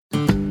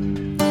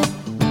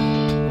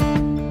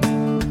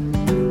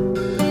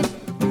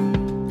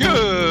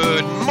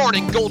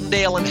morning,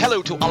 Goldendale, and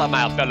hello to all of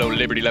my fellow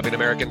liberty-loving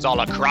Americans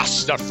all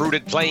across the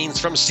fruited plains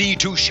from sea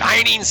to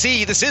shining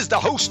sea. This is the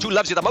host who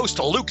loves you the most,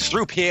 Luke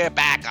Throop, here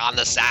back on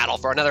the saddle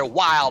for another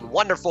wild,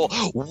 wonderful,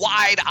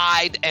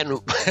 wide-eyed, and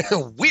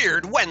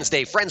weird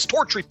Wednesday. Friends,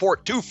 Torch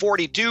Report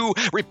 242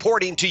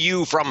 reporting to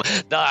you from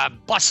the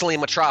bustling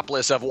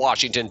metropolis of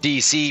Washington,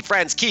 D.C.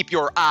 Friends, keep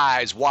your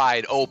eyes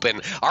wide open.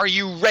 Are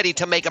you ready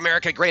to make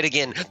America great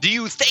again? Do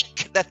you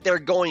think that they're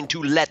going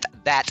to let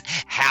that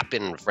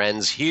happen,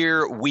 friends?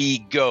 Here we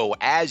go.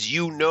 As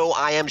you know,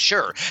 I am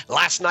sure,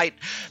 last night,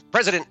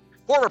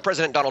 former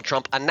President Donald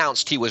Trump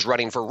announced he was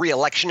running for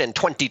re-election in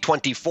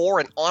 2024,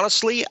 and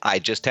honestly, I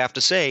just have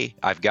to say,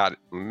 I've got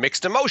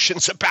mixed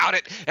emotions about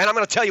it, and I'm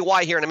going to tell you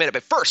why here in a minute.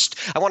 But first,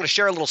 I want to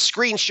share a little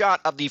screenshot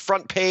of the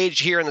front page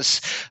here in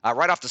this,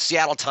 right off the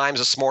Seattle Times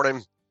this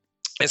morning.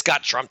 It's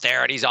got Trump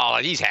there, and he's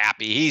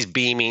happy, he's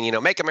beaming,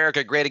 make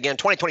America great again,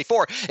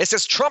 2024. It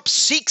says Trump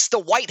seeks the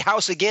White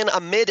House again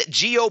amid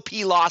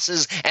GOP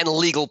losses and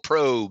legal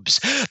probes.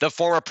 The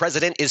former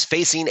president is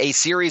facing a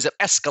series of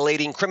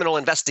escalating criminal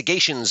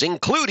investigations,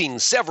 including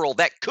several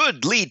that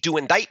could lead to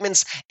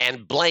indictments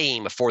and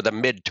blame for the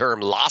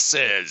midterm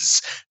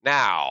losses.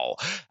 Now,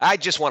 I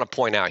just want to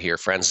point out here,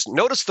 friends,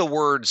 notice the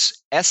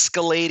words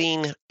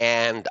escalating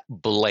and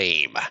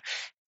blame.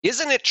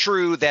 Isn't it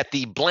true that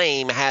the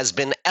blame has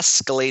been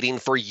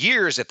escalating for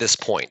years at this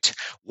point?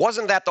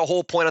 Wasn't that the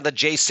whole point of the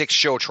J6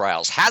 show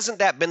trials? Hasn't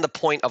that been the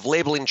point of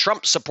labeling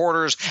Trump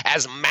supporters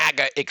as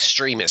MAGA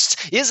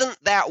extremists? Isn't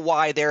that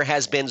why there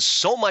has been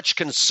so much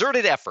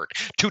concerted effort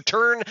to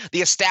turn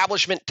the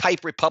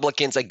establishment-type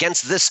Republicans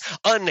against this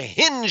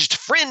unhinged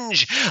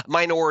fringe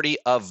minority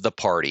of the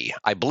party?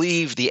 I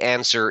believe the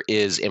answer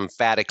is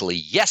emphatically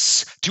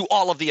yes to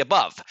all of the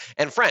above.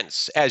 And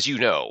friends, as you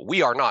know,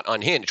 we are not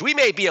unhinged. We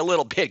may be a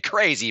little bit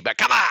crazy, but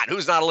come on,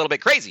 who's not a little bit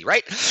crazy,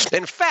 right?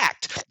 In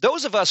fact,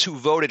 those of us who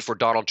voted for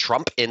Donald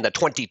Trump in the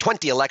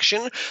 2020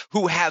 election,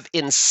 who have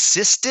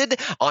insisted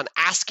on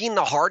asking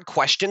the hard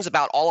questions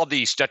about all of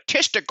the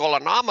statistical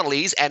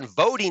anomalies and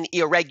voting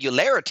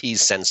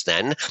irregularities since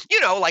then,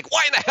 like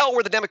why in the hell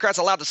were the Democrats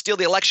allowed to steal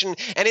the election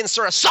and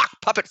insert a sock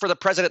puppet for the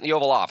president in the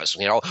Oval Office?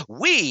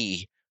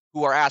 We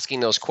who are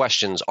asking those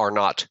questions are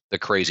not the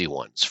crazy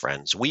ones,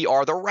 friends. We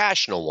are the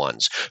rational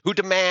ones who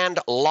demand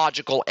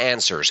logical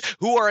answers,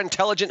 who are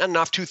intelligent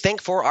enough to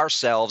think for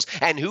ourselves,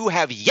 and who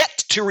have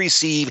yet to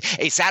receive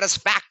a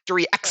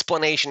satisfactory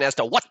explanation as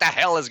to what the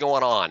hell is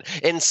going on.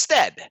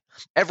 Instead,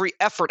 every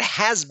effort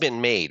has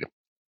been made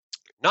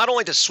not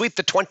only to sweep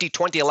the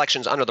 2020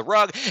 elections under the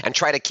rug and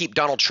try to keep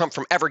Donald Trump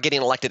from ever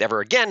getting elected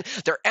ever again,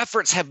 their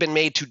efforts have been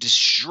made to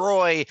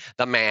destroy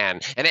the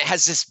man. And it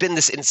has just been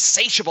this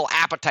insatiable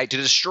appetite to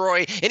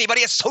destroy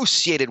anybody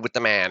associated with the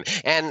man.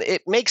 And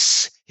it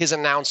makes his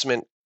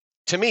announcement,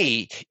 to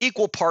me,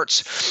 equal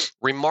parts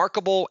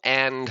remarkable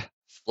and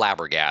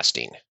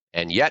flabbergasting.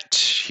 And yet,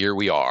 here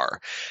we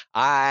are.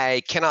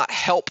 I cannot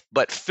help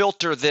but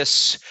filter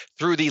this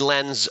through the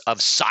lens of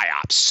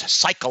psyops,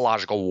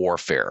 psychological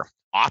warfare.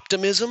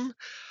 Optimism,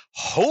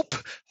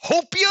 hopium,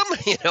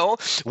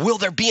 will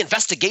there be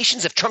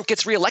investigations if Trump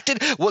gets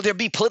reelected? Will there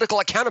be political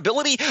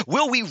accountability?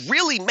 Will we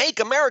really make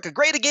America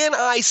great again?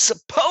 I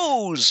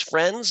suppose,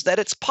 friends, that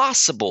it's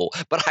possible,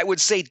 but I would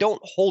say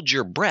don't hold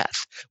your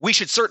breath. We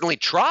should certainly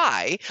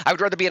try. I would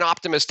rather be an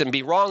optimist and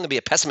be wrong than be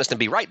a pessimist and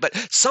be right, but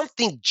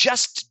something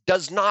just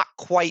does not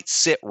quite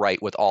sit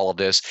right with all of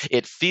this.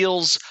 It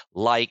feels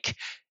like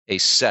a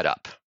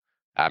setup.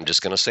 I'm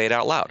just going to say it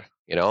out loud,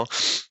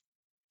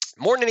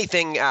 More than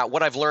anything,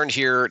 what I've learned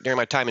here during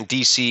my time in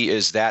D.C.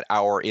 is that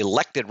our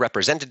elected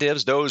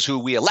representatives, those who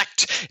we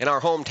elect in our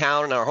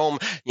hometown, in our home,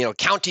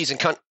 counties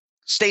and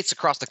states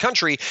across the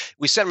country,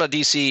 we send them to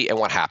D.C. and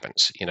what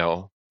happens?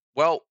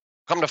 Well,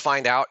 come to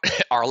find out,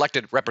 our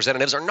elected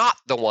representatives are not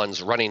the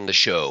ones running the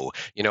show.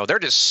 They're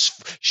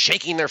just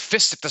shaking their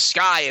fists at the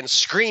sky and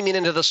screaming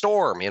into the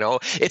storm.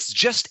 It's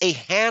just a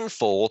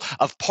handful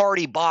of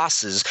party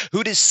bosses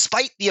who,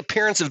 despite the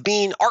appearance of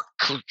being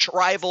arch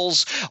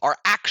rivals, are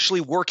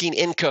actually working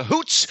in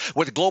cahoots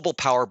with global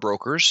power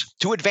brokers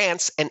to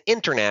advance an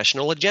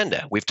international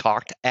agenda. We've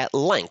talked at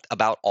length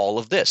about all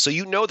of this, so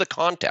you know the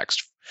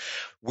context.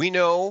 We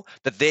know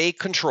that they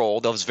control,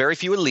 those very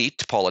few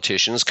elite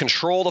politicians,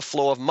 control the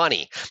flow of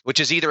money, which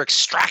is either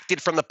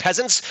extracted from the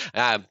peasants,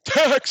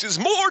 taxes,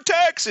 more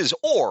taxes,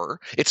 or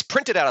it's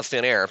printed out of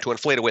thin air to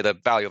inflate away the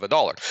value of the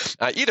dollar.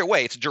 Either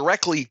way, it's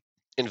directly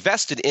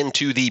invested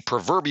into the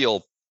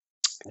proverbial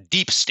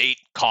deep state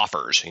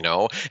coffers,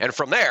 and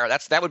from there,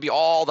 that would be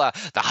all the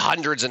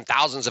hundreds and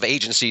thousands of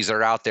agencies that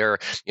are out there,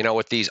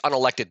 with these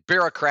unelected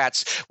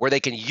bureaucrats, where they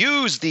can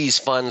use these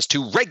funds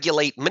to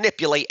regulate,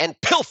 manipulate, and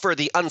pilfer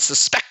the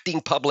unsuspecting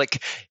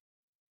public.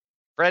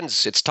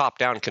 Friends, it's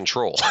top-down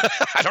control.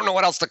 I don't know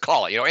what else to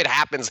call it. It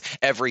happens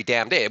every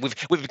damn day.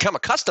 We've become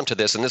accustomed to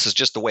this, and this is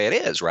just the way it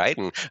is, right?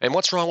 And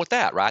what's wrong with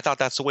that, right? I thought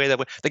that's the way that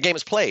the game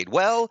is played.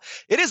 Well,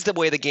 it is the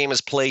way the game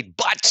is played,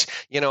 but,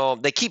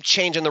 they keep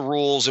changing the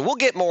rules, and we'll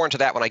get more into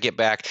that when I get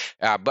back.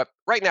 But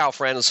right now,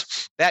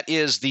 friends, that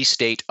is the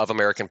state of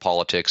American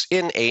politics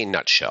in a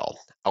nutshell.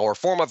 Our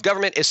form of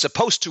government is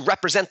supposed to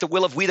represent the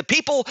will of we the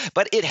people,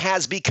 but it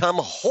has become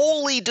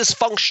wholly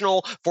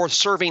dysfunctional for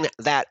serving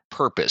that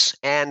purpose.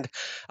 And,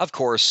 of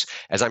course,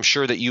 as I'm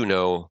sure that you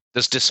know,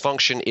 this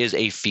dysfunction is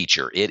a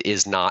feature. It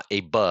is not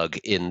a bug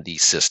in the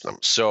system.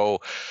 So,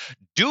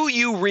 do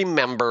you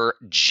remember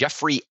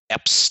Jeffrey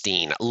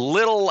Epstein?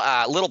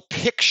 Little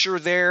picture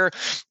there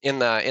in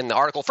the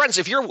article, friends.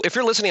 If you're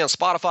listening on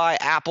Spotify,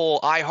 Apple,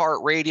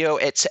 iHeartRadio,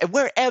 it's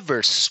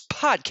wherever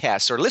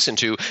podcasts are listened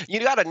to, you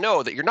got to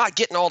know that you're not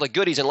getting all the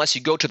goodies unless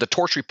you go to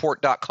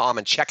thetorchreport.com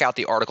and check out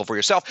the article for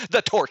yourself.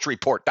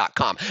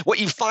 Thetorchreport.com. What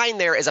you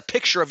find there is a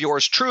picture of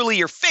yours truly,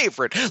 your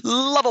favorite,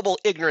 lovable,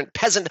 ignorant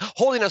peasant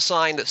holding a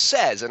sign that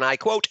says, and I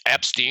quote,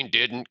 "Epstein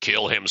didn't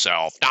kill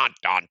himself." Dun,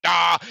 dun,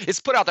 dun. It's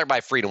put out there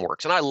by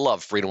FreedomWorks, and I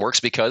love FreedomWorks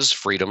because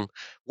freedom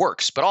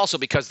works, but also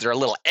because they're a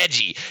little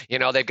edgy.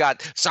 They've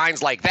got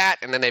signs like that,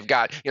 and then they've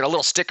got,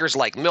 little stickers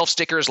like MILF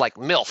stickers like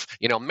MILF.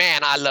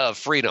 Man, I love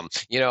freedom.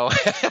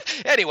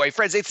 Anyway,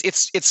 friends,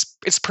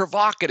 it's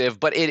provocative,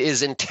 but it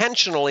is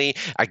intentionally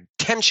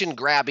attention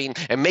grabbing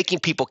and making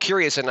people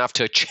curious enough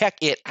to check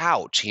it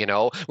out.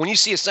 When you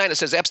see a sign that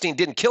says Epstein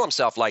didn't kill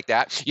himself like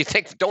that,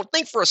 don't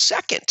think for a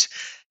second.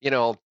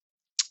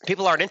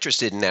 People aren't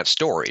interested in that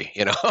story,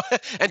 and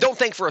don't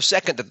think for a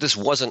second that this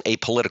wasn't a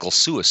political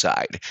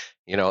suicide,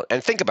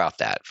 and think about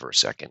that for a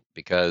second,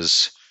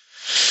 because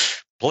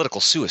political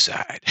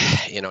suicide,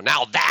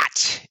 now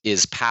that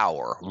is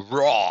power,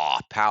 raw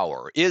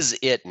power, is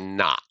it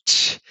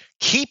not?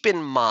 Keep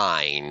in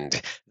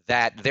mind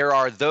that there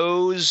are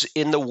those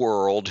in the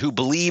world who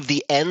believe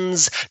the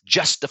ends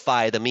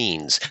justify the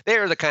means.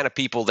 They're the kind of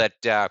people that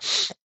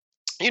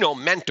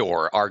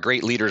mentor our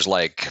great leaders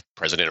like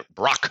President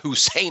Barack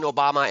Hussein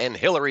Obama and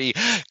Hillary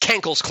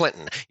Cankles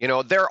Clinton.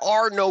 There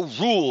are no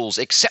rules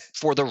except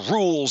for the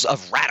rules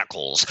of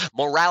radicals.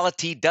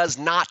 Morality does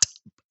not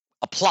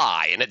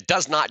apply, and it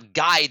does not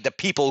guide the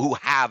people who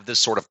have this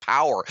sort of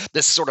power,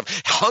 this sort of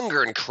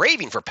hunger and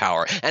craving for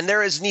power. And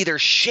there is neither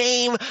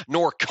shame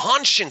nor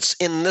conscience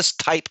in this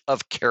type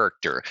of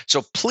character.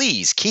 So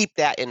please keep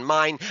that in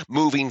mind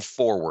moving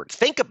forward.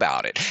 Think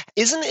about it.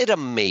 Isn't it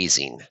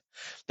amazing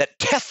that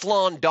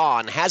Teflon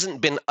Don hasn't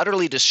been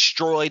utterly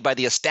destroyed by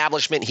the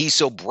establishment he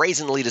so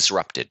brazenly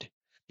disrupted?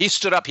 He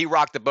stood up, he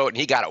rocked the boat, and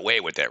he got away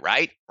with it,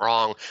 right?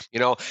 Wrong.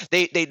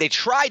 They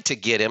tried to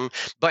get him,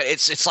 but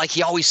it's like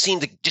he always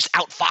seemed to just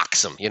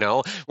outfox them.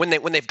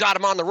 When they've got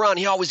him on the run,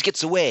 he always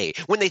gets away.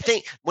 When they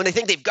think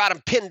they've got him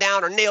pinned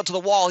down or nailed to the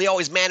wall, he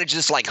always manages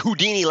this like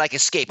Houdini-like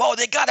escape. Oh,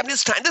 they got him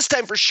this time. This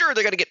time for sure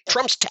they're going to get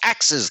Trump's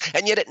taxes,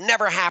 and yet it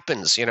never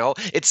happens. They're going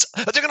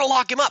to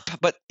lock him up,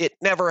 but it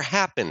never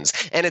happens.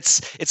 And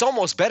it's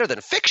almost better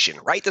than fiction,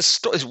 right? This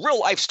real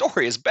life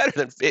story is better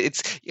than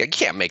you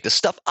can't make this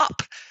stuff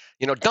up.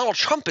 Donald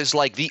Trump is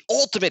like the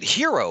ultimate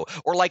hero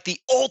or like the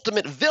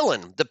ultimate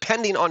villain,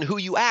 depending on who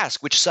you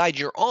ask, which side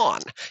you're on.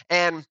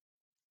 And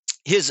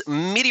his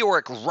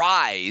meteoric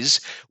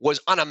rise was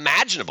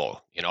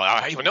unimaginable.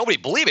 Nobody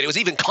believed it. It was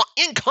even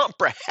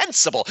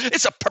incomprehensible.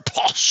 It's a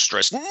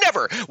preposterous.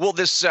 Never will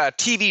this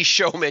TV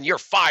showman, you're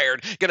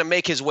fired, going to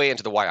make his way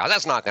into the White House.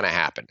 That's not going to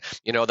happen.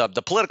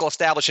 The political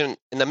establishment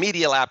and the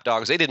media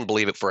lapdogs, they didn't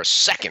believe it for a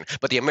second.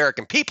 But the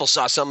American people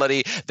saw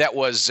somebody that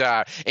was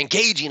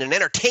engaging and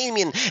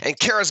entertaining and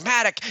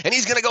charismatic, and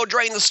he's going to go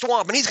drain the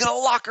swamp, and he's going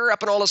to lock her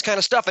up and all this kind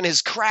of stuff. And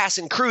his crass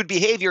and crude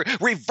behavior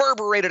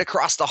reverberated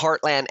across the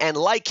heartland. And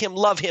like him,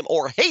 love him,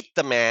 or hate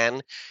the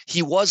man,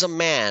 he was a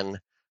man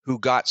who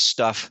got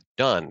stuff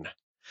done.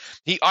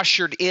 He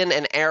ushered in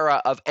an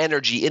era of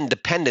energy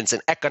independence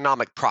and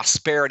economic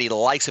prosperity, the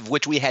likes of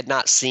which we had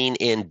not seen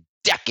in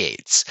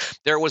decades.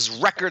 There was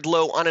record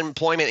low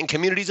unemployment in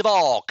communities of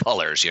all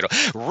colors.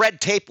 Red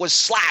tape was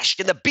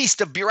slashed and the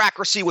beast of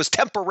bureaucracy was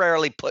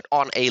temporarily put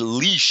on a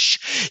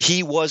leash.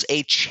 He was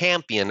a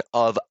champion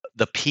of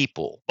the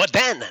people. But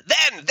then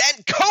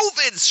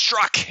COVID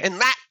struck, and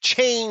that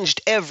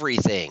changed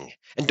everything.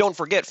 And don't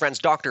forget, friends,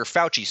 Dr.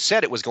 Fauci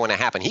said it was going to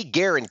happen. He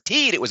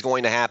guaranteed it was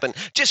going to happen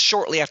just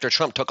shortly after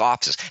Trump took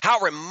office. How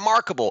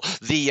remarkable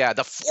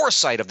the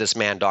foresight of this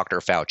man,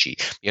 Dr. Fauci.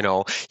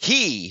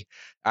 He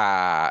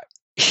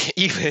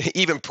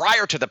even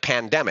prior to the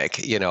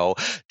pandemic,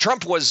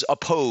 Trump was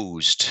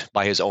opposed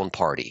by his own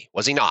party,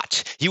 was he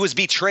not? He was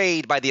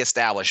betrayed by the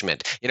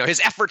establishment. His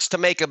efforts to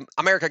make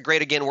America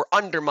great again were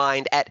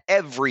undermined at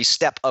every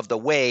step of the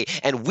way,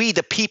 and we,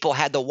 the people,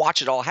 had to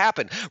watch it all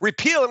happen.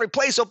 Repeal and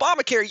replace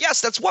Obamacare. Yes,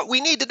 that's what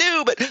we need to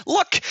do, but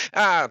look,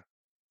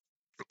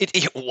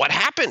 what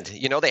happened?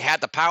 They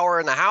had the power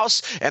in the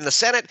House and the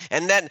Senate,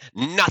 and then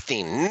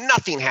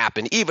nothing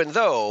happened, even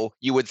though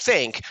you would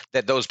think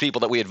that those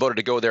people that we had voted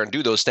to go there and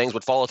do those things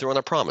would follow through on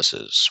their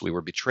promises. We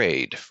were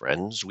betrayed,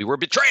 friends. We were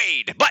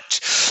betrayed. But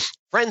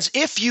Friends,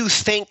 if you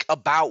think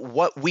about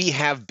what we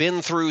have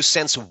been through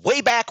since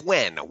way back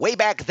then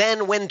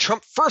when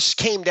Trump first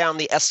came down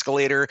the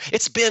escalator,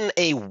 it's been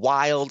a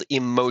wild,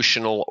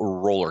 emotional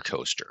roller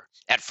coaster.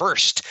 At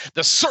first,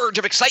 the surge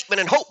of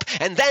excitement and hope,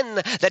 and then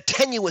the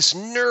tenuous,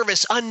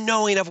 nervous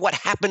unknowing of what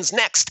happens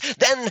next,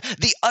 then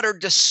the utter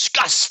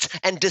disgust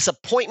and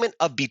disappointment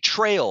of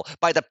betrayal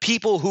by the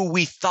people who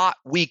we thought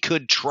we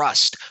could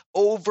trust.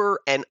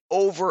 Over and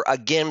over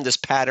again, this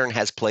pattern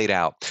has played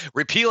out.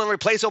 Repeal and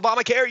replace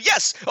Obamacare?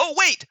 Yes. Oh,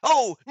 wait.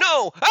 Oh,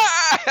 no.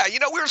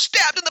 We were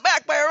stabbed in the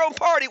back by our own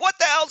party. What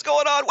the hell's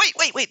going on?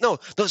 Wait. No,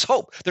 there's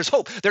hope. There's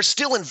hope. They're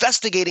still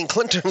investigating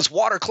Clinton's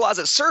water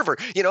closet server.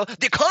 The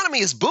economy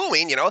is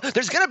booming.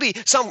 There's going to be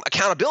some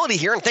accountability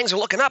here and things are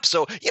looking up.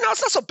 So, it's not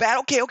so bad.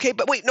 Okay.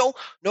 But wait, no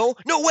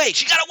way.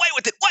 She got away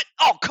with it. What?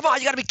 Oh, come on.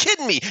 You got to be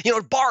kidding me.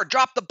 Barr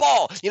dropped the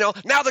ball.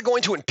 Now they're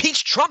going to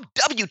impeach Trump.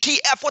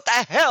 WTF. What the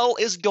hell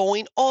is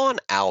going on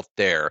out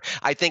there?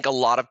 I think a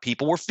lot of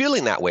people were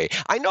feeling that way.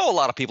 I know a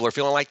lot of people are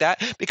feeling like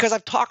that because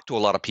I've talked to a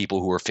lot of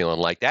people who are feeling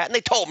like that, and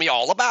they told me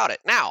all about it.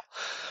 Now,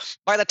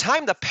 by the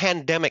time the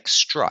pandemic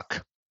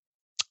struck,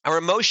 our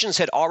emotions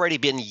had already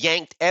been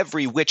yanked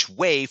every which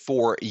way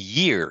for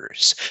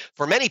years.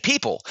 For many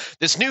people,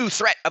 this new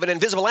threat of an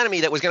invisible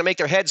enemy that was going to make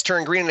their heads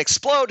turn green and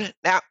explode,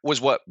 that was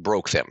what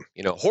broke them.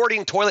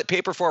 Hoarding toilet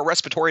paper for a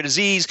respiratory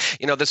disease,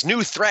 this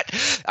new threat,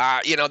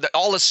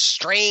 all this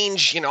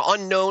strange,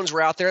 unknowns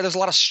were out there. There's a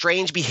lot of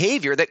strange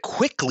behavior that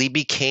quickly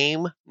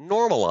became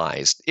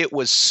normalized. It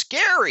was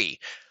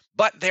scary.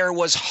 But there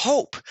was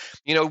hope.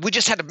 We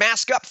just had to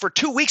mask up for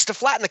 2 weeks to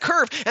flatten the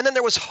curve, and then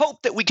there was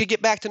hope that we could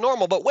get back to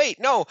normal. But wait,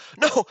 no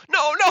way.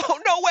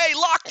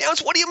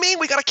 Lockdowns. What do you mean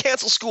we got to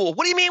cancel school?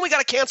 What do you mean we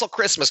got to cancel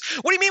Christmas?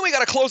 What do you mean we got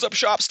to close up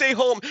shop, stay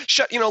home,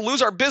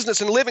 lose our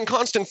business and live in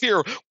constant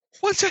fear?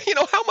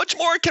 How much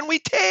more can we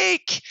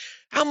take?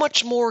 How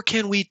much more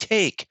can we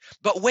take?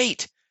 But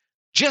wait.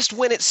 Just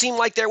when it seemed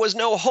like there was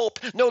no hope,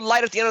 no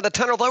light at the end of the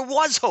tunnel, there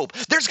was hope.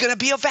 There's going to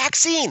be a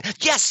vaccine.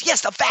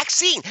 Yes, a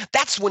vaccine.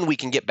 That's when we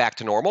can get back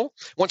to normal,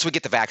 once we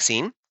get the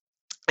vaccine.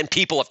 And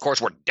people, of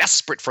course, were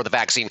desperate for the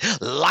vaccine,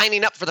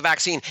 lining up for the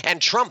vaccine. And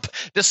Trump,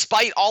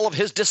 despite all of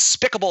his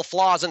despicable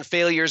flaws and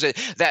failures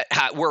that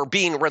were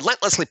being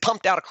relentlessly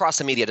pumped out across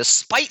the media,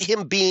 despite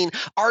him being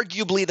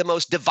arguably the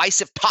most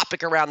divisive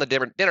topic around the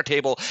dinner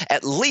table,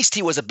 at least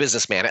he was a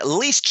businessman. At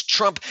least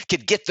Trump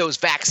could get those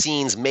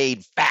vaccines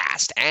made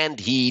fast. And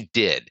he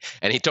did.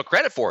 And he took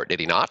credit for it, did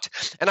he not?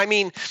 And I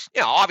mean,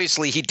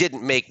 obviously he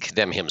didn't make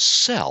them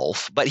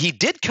himself, but he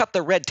did cut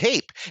the red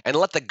tape and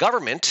let the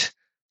government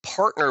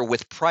partner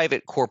with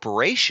private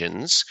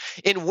corporations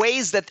in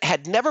ways that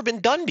had never been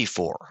done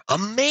before.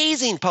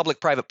 Amazing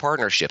public-private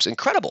partnerships.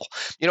 Incredible.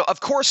 Of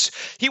course,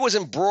 he was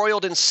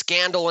embroiled in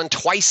scandal and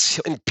twice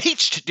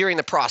impeached during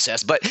the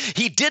process, but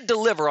he did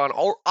deliver on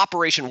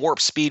Operation Warp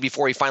Speed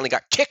before he finally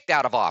got kicked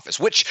out of office,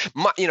 which,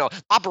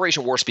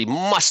 Operation Warp Speed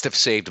must have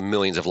saved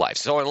millions of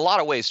lives. So in a lot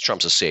of ways,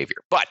 Trump's a savior.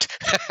 But,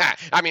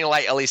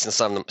 at least in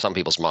some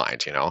people's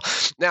minds,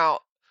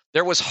 Now,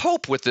 there was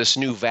hope with this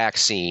new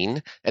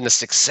vaccine and the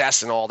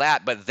success and all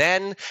that, but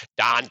then,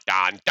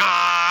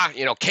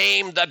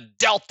 came the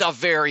Delta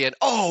variant.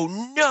 Oh,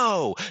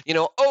 no.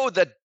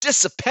 The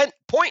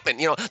disappointment,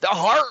 the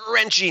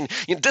heart-wrenching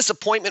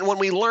disappointment when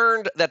we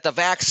learned that the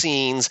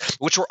vaccines,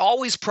 which were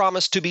always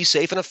promised to be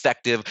safe and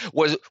effective,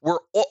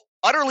 were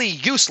utterly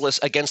useless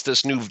against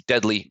this new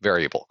deadly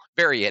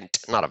variant,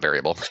 not a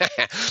variable.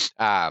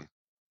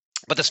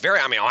 But this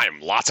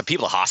lots of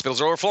people, the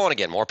hospitals are overflowing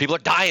again. More people are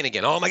dying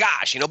again. Oh my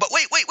gosh, but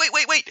wait.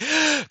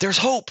 There's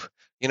hope.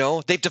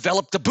 They've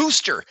developed the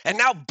booster, and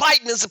now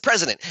Biden is the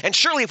president. And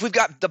surely if we've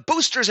got the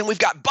boosters and we've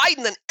got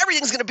Biden, then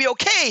everything's going to be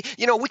okay.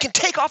 We can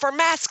take off our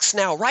masks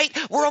now, right?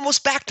 We're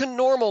almost back to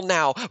normal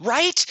now,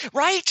 right?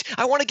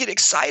 I want to get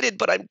excited,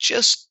 but I'm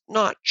just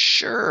not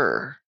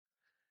sure.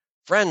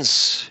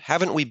 Friends,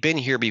 haven't we been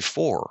here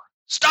before?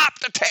 Stop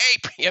the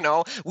tape.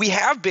 We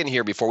have been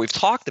here before. We've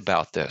talked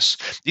about this.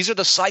 These are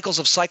the cycles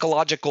of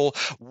psychological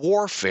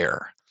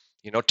warfare.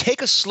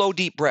 Take a slow,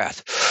 deep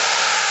breath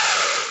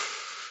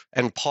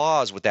and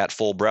pause with that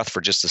full breath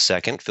for just a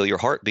second. Feel your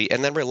heartbeat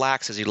and then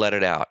relax as you let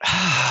it out.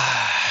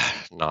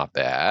 Not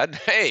bad.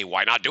 Hey,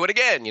 why not do it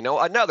again?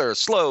 Another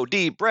slow,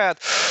 deep breath.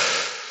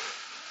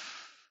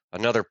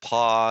 Another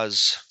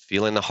pause,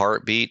 feeling the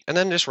heartbeat, and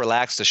then just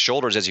relax the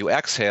shoulders as you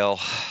exhale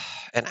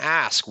and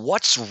ask,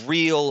 what's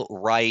real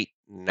right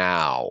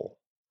now?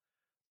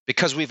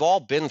 Because we've all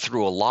been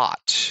through a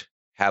lot,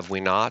 have we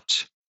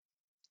not?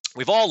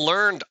 We've all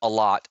learned a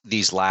lot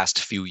these last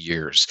few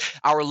years.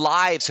 Our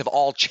lives have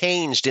all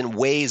changed in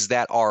ways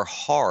that are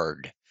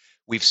hard.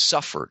 We've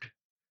suffered.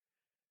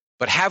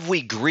 But have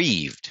we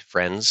grieved,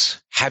 friends?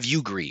 Have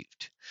you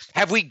grieved?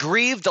 Have we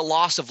grieved the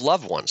loss of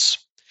loved ones?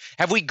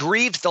 Have we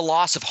grieved the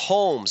loss of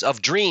homes,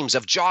 of dreams,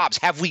 of jobs?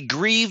 Have we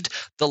grieved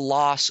the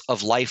loss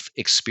of life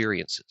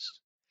experiences?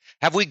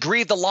 Have we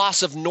grieved the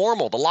loss of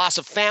normal, the loss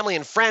of family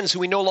and friends who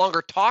we no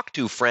longer talk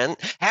to, friend?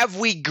 Have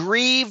we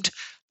grieved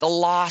the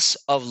loss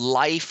of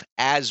life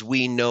as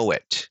we know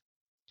it?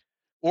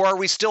 Or are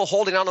we still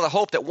holding on to the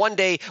hope that one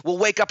day we'll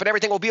wake up and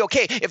everything will be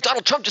okay? If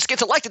Donald Trump just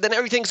gets elected, then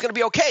everything's going to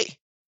be okay.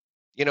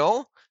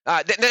 Then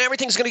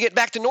everything's going to get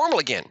back to normal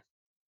again.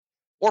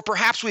 Or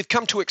perhaps we've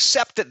come to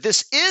accept that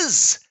this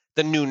is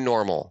the new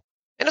normal.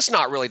 And it's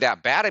not really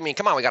that bad. I mean,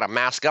 come on, we got to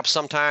mask up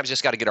sometimes.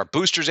 Just got to get our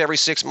boosters every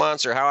 6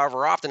 months or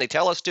however often they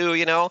tell us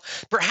to.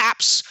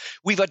 Perhaps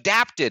we've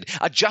adapted,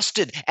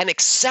 adjusted, and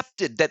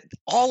accepted that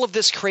all of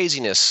this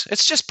craziness,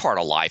 it's just part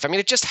of life. I mean,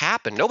 it just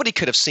happened. Nobody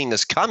could have seen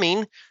this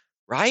coming,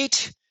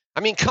 right?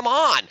 I mean, come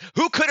on.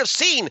 Who could have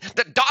seen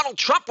that Donald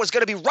Trump was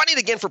going to be running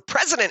again for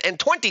president in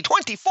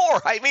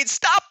 2024? I mean,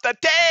 stop the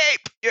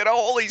tape.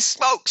 Holy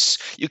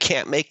smokes. You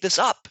can't make this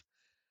up.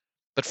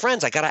 But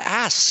friends, I got to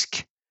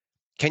ask.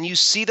 Can you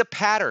see the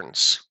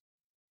patterns?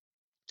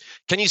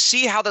 Can you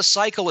see how the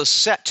cycle is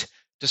set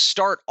to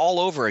start all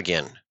over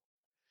again?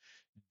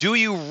 Do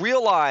you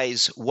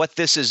realize what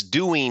this is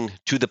doing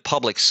to the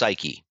public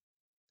psyche?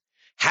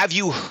 Have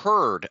you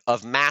heard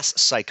of mass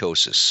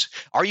psychosis?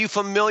 Are you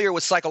familiar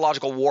with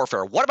psychological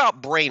warfare? What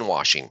about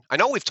brainwashing? I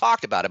know we've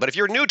talked about it, but if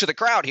you're new to the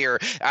crowd here,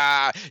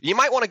 you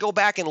might want to go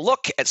back and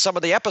look at some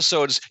of the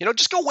episodes.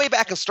 Just go way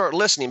back and start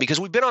listening, because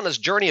we've been on this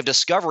journey of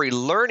discovery,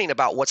 learning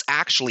about what's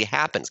actually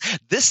happens.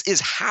 This is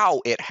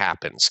how it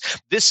happens.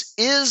 This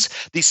is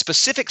the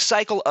specific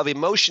cycle of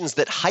emotions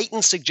that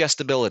heighten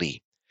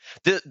suggestibility.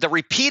 The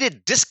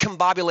repeated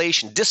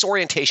discombobulation,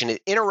 disorientation,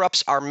 it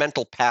interrupts our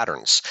mental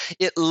patterns.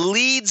 It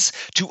leads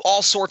to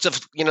all sorts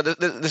of,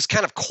 this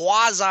kind of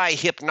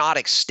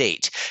quasi-hypnotic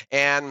state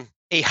and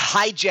a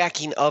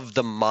hijacking of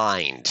the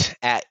mind.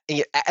 At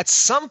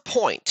some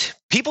point,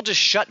 people just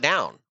shut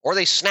down or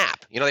they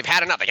snap. They've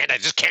had enough. They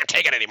just can't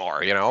take it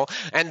anymore,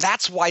 And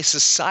that's why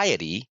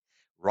society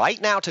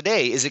right now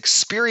today is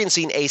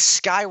experiencing a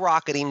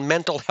skyrocketing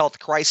mental health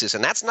crisis.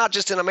 And that's not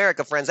just in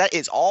America, friends. That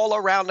is all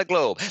around the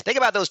globe. Think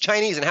about those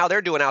Chinese and how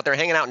they're doing out there,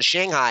 hanging out in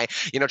Shanghai,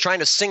 trying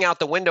to sing out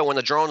the window when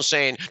the drone's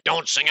saying,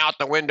 don't sing out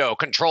the window,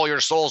 control your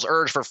soul's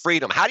urge for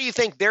freedom. How do you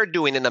think they're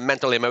doing in the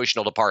mental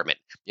emotional department?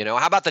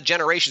 How about the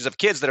generations of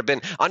kids that have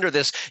been under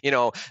this,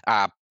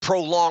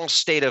 prolonged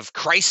state of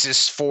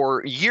crisis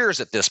for years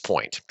at this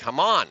point? Come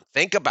on,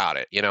 think about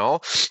it,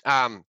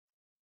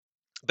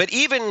 But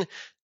even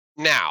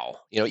now,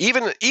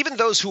 even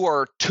those who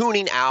are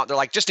tuning out, they're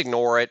like, just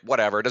ignore it,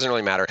 whatever, it doesn't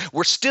really matter.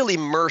 We're still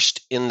immersed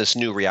in this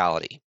new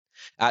reality.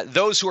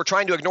 Those who are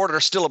trying to ignore it are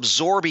still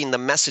absorbing the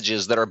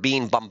messages that are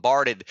being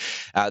bombarding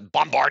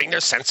their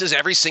senses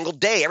every single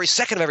day, every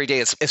second of every day.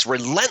 It's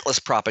relentless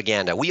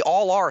propaganda. We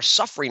all are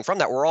suffering from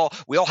that.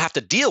 We all have to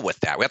deal with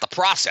that. We have to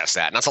process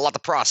that, and that's a lot to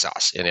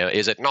process.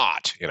 Is it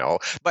not?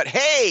 But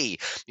hey,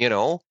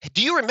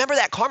 do you remember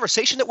that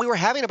conversation that we were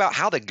having about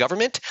how the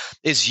government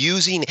is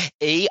using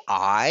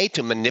AI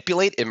to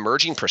manipulate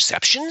emerging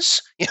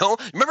perceptions?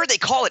 Remember they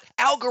call it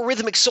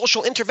algorithmic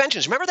social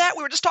interventions. Remember that?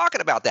 We were just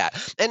talking about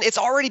that, and it's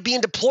already being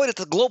deployed at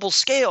the global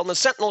scale and the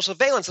sentinel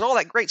surveillance and all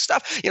that great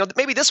stuff.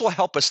 Maybe this will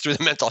help us through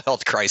the mental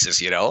health crisis.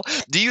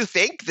 Do you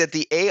think that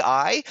the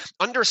AI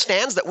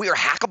understands that we are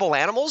hackable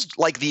animals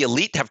like the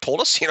elite have told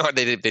us?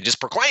 They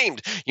just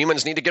proclaimed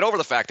humans need to get over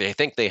the fact they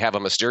think they have a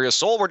mysterious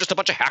soul. We're just a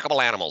bunch of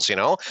hackable animals,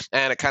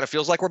 and it kind of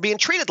feels like we're being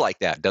treated like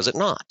that, does it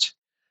not?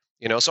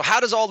 So how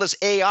does all this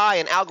AI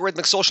and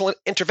algorithmic social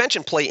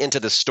intervention play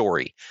into this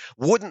story?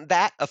 Wouldn't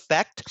that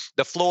affect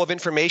the flow of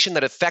information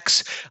that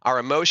affects our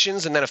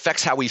emotions and then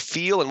affects how we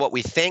feel and what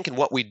we think and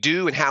what we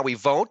do and how we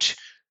vote?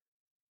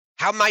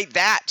 How might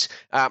that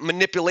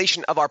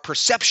manipulation of our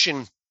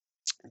perception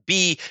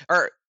be,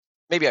 or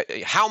maybe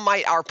how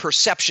might our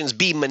perceptions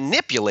be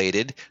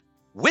manipulated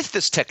with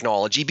this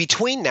technology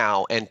between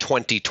now and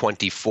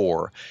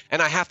 2024?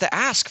 And I have to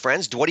ask,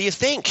 friends, what do you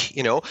think?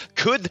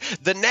 Could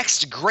the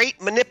next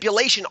great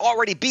manipulation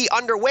already be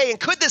underway? And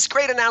could this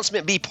great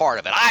announcement be part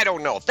of it? I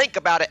don't know. Think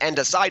about it and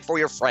decide for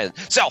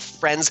yourself,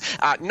 friends.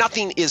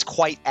 Nothing is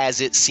quite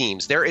as it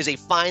seems. There is a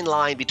fine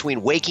line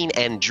between waking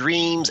and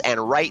dreams.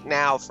 And right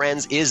now,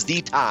 friends, is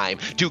the time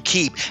to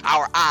keep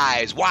our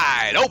eyes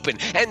wide open.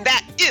 And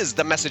that is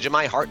the message of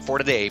my heart for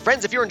today.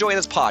 Friends, if you're enjoying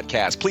this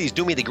podcast, please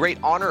do me the great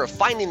honor of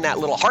finding that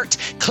little heart,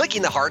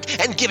 clicking the heart,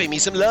 and giving me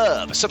some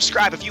love.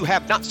 Subscribe if you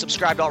have not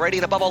subscribed already,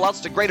 and above all else,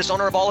 the greatest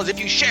honor of all is if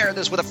you share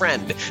this with a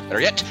friend.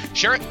 Better yet,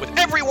 share it with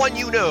everyone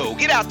you know.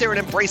 Get out there and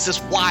embrace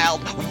this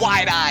wild,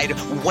 wide-eyed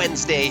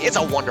Wednesday. It's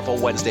a wonderful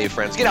Wednesday,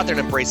 friends. Get out there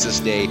and embrace this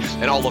day,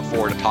 and I'll look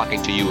forward to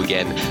talking to you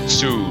again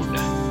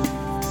soon.